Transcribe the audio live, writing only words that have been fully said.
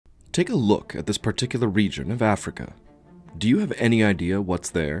Take a look at this particular region of Africa. Do you have any idea what's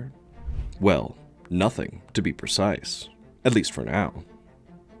there? Well, nothing, to be precise, at least for now.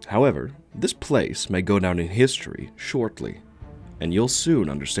 However, this place may go down in history shortly, and you'll soon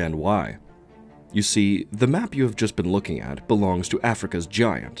understand why. You see, the map you have just been looking at belongs to Africa's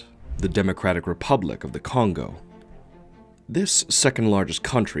giant, the Democratic Republic of the Congo. This second largest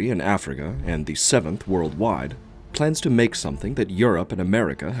country in Africa, and the 7th worldwide, plans to make something that Europe and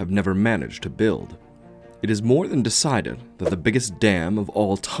America have never managed to build. It is more than decided that the biggest dam of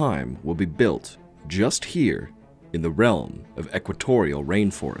all time will be built just here in the realm of equatorial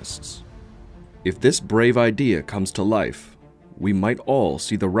rainforests. If this brave idea comes to life, we might all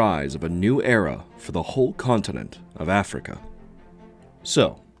see the rise of a new era for the whole continent of Africa.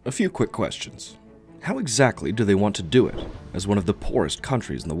 So, a few quick questions. How exactly do they want to do it as one of the poorest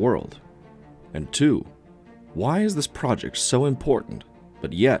countries in the world? And 2, why is this project so important,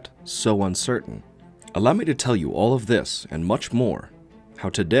 but yet so uncertain? Allow me to tell you all of this and much more, how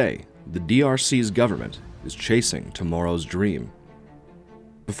today the DRC's government is chasing tomorrow's dream.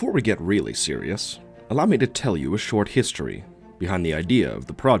 Before we get really serious, allow me to tell you a short history behind the idea of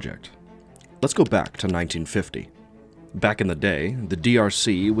the project. Let's go back to 1950. Back in the day, the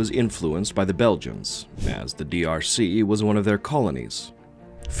DRC was influenced by the Belgians, as the DRC was one of their colonies.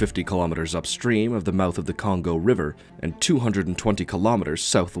 50 kilometers upstream of the mouth of the Congo River and 220 kilometers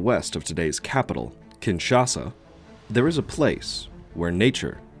southwest of today's capital, Kinshasa, there is a place where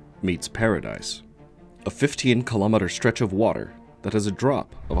nature meets paradise. A 15-kilometer stretch of water that has a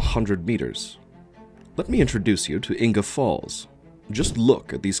drop of 100 meters. Let me introduce you to Inga Falls. Just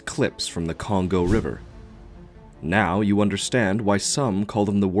look at these clips from the Congo River. Now you understand why some call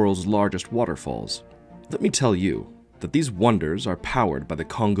them the world's largest waterfalls. Let me tell you that these wonders are powered by the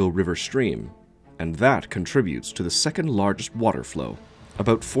Congo River stream, and that contributes to the second largest water flow.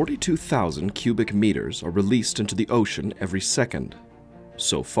 About 42,000 cubic meters are released into the ocean every second.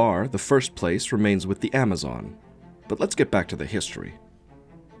 So far, the first place remains with the Amazon. But let's get back to the history.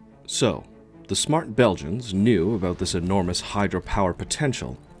 So, the smart Belgians knew about this enormous hydropower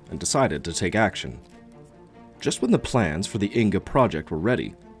potential and decided to take action. Just when the plans for the Inga project were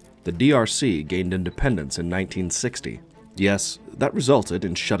ready, the DRC gained independence in 1960. Yes, that resulted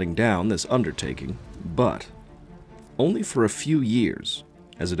in shutting down this undertaking, but only for a few years,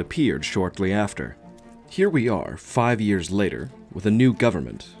 as it appeared shortly after. Here we are, 5 years later, with a new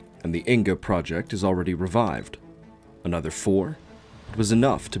government, and the Inga project is already revived. Another 4? It was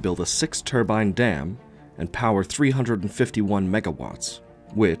enough to build a 6-turbine dam and power 351 megawatts,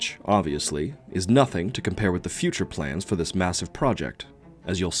 which, obviously, is nothing to compare with the future plans for this massive project,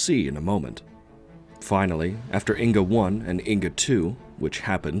 as you'll see in a moment. Finally, after Inga 1 and Inga 2, which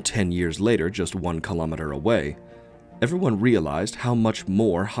happened 10 years later just 1 kilometer away, everyone realized how much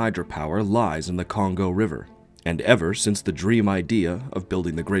more hydropower lies in the Congo River. And ever since the dream idea of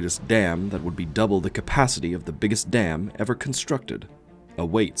building the greatest dam that would be double the capacity of the biggest dam ever constructed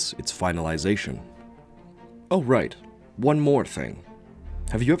awaits its finalization. Oh right, one more thing.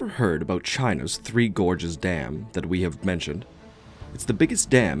 Have you ever heard about China's Three Gorges Dam that we have mentioned? It's the biggest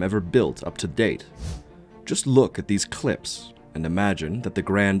dam ever built up to date. Just look at these clips and imagine that the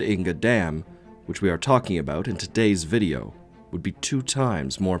Grand Inga Dam, which we are talking about in today's video, would be 2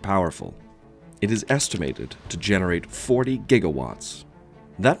 times more powerful. It is estimated to generate 40 gigawatts.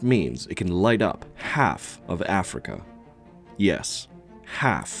 That means it can light up half of Africa. Yes,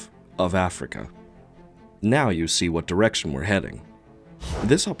 half of Africa. Now you see what direction we're heading.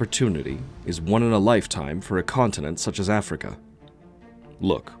 This opportunity is one in a lifetime for a continent such as Africa.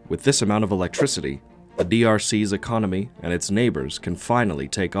 Look, with this amount of electricity, the DRC's economy and its neighbors can finally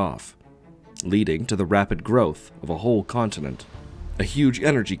take off, leading to the rapid growth of a whole continent. A huge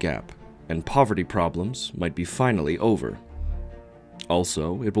energy gap and poverty problems might be finally over.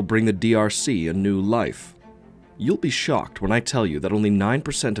 Also, it will bring the DRC a new life. You'll be shocked when I tell you that only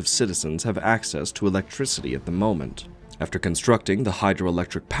 9% of citizens have access to electricity at the moment. After constructing the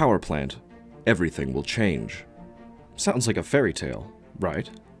hydroelectric power plant, everything will change. Sounds like a fairy tale, right?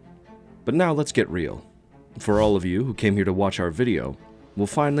 But now let's get real. For all of you who came here to watch our video, we'll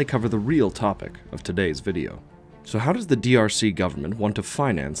finally cover the real topic of today's video. So how does the DRC government want to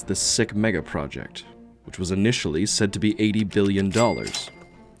finance this sick mega project, which was initially said to be $80 billion?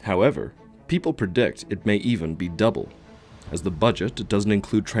 However, people predict it may even be double, as the budget doesn't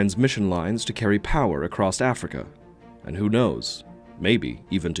include transmission lines to carry power across Africa, and who knows, maybe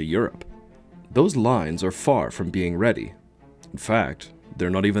even to Europe. Those lines are far from being ready. In fact, they're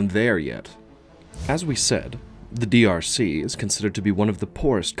not even there yet. As we said, the DRC is considered to be one of the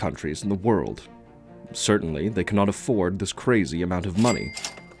poorest countries in the world. Certainly, they cannot afford this crazy amount of money.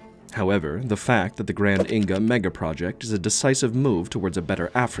 However, the fact that the Grand Inga megaproject is a decisive move towards a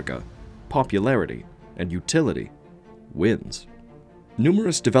better Africa, popularity, and utility, wins.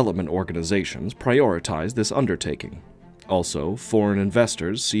 Numerous development organizations prioritize this undertaking. Also, foreign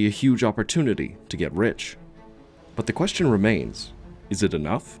investors see a huge opportunity to get rich. But the question remains, is it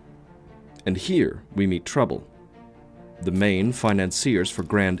enough? And here we meet trouble. The main financiers for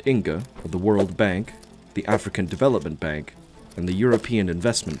Grand Inga are the World Bank, the African Development Bank, and the European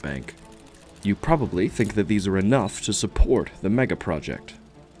Investment Bank. You probably think that these are enough to support the mega project,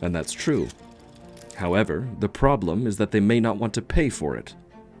 and that's true. However, the problem is that they may not want to pay for it,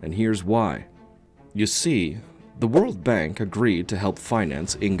 and here's why. You see, the World Bank agreed to help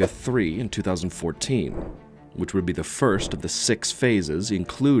finance Inga 3 in 2014, which would be the first of the 6 phases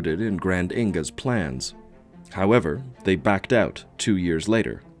included in Grand Inga's plans. However, they backed out 2 years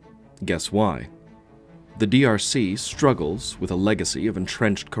later. Guess why? The DRC struggles with a legacy of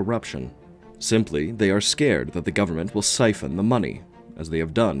entrenched corruption. Simply, they are scared that the government will siphon the money, as they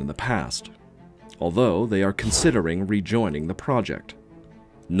have done in the past. Although they are considering rejoining the project.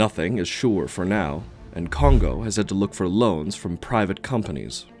 Nothing is sure for now, and Congo has had to look for loans from private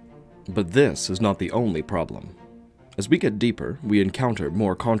companies. But this is not the only problem. As we get deeper, we encounter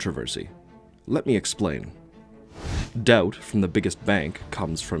more controversy. Let me explain. Doubt from the biggest bank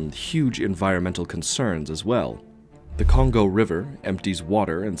comes from huge environmental concerns as well. The Congo River empties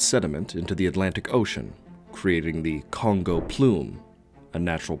water and sediment into the Atlantic Ocean, creating the Congo plume, a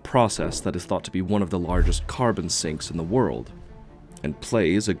natural process that is thought to be one of the largest carbon sinks in the world, and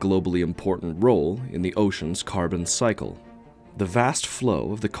plays a globally important role in the ocean's carbon cycle. The vast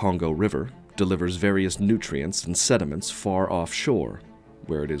flow of the Congo River delivers various nutrients and sediments far offshore,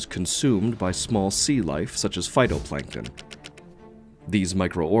 where it is consumed by small sea life such as phytoplankton. These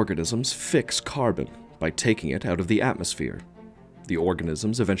microorganisms fix carbon by taking it out of the atmosphere. The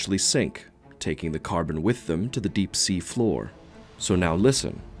organisms eventually sink, taking the carbon with them to the deep sea floor. So now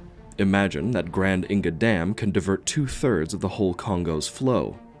listen. Imagine that Grand Inga Dam can divert 2/3 of the whole Congo's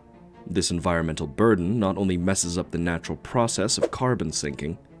flow. This environmental burden not only messes up the natural process of carbon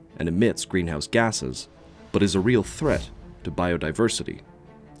sinking and emits greenhouse gases, but is a real threat to biodiversity.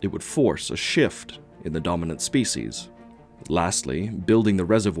 It would force a shift in the dominant species. Lastly, building the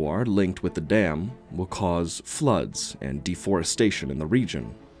reservoir linked with the dam will cause floods and deforestation in the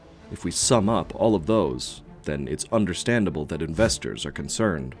region. If we sum up all of those, then it's understandable that investors are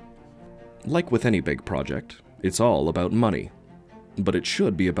concerned. Like with any big project, it's all about money. But it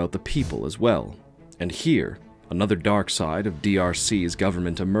should be about the people as well. And here, another dark side of DRC's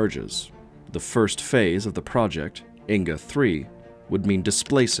government emerges. The first phase of the project, Inga 3, would mean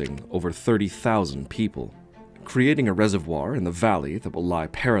displacing over 30,000 people. Creating a reservoir in the valley that will lie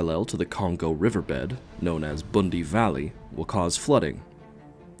parallel to the Congo riverbed, known as Bundi Valley, will cause flooding,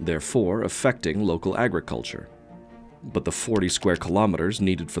 therefore affecting local agriculture. But the 40 square kilometers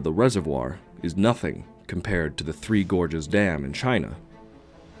needed for the reservoir is nothing compared to the Three Gorges Dam in China.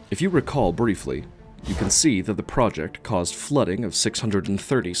 If you recall briefly, you can see that the project caused flooding of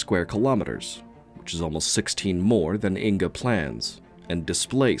 630 square kilometers, which is almost 16 more than Inga plans, and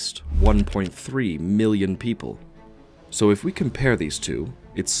displaced 1.3 million people. So if we compare these two,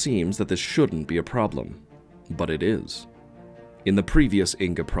 it seems that this shouldn't be a problem, but it is. In the previous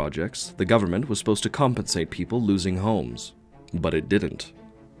Inga projects, the government was supposed to compensate people losing homes, but it didn't.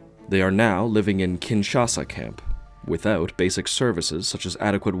 They are now living in Kinshasa camp, without basic services such as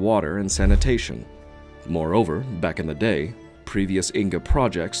adequate water and sanitation. Moreover, back in the day, previous Inga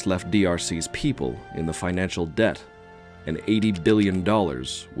projects left DRC's people in the financial debt, and $80 billion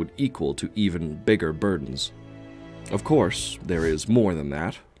would equal to even bigger burdens. Of course, there is more than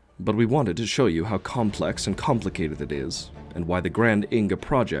that, but we wanted to show you how complex and complicated it is, and why the Grand Inga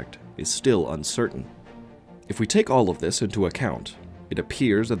project is still uncertain. If we take all of this into account, it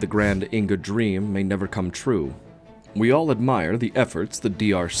appears that the Grand Inga dream may never come true. We all admire the efforts the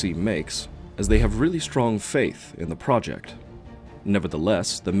DRC makes, as they have really strong faith in the project.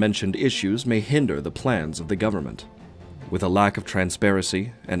 Nevertheless, the mentioned issues may hinder the plans of the government. With a lack of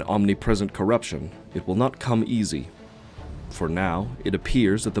transparency and omnipresent corruption, it will not come easy. For now, it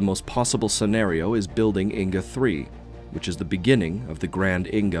appears that the most possible scenario is building Inga 3, which is the beginning of the Grand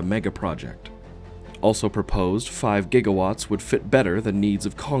Inga megaproject. Also proposed 5 gigawatts would fit better the needs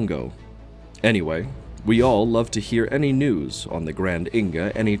of Congo. Anyway, we all love to hear any news on the Grand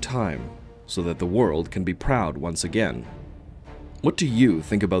Inga anytime, so that the world can be proud once again. What do you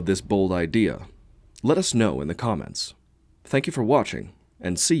think about this bold idea? Let us know in the comments. Thank you for watching,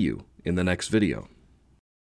 and see you in the next video.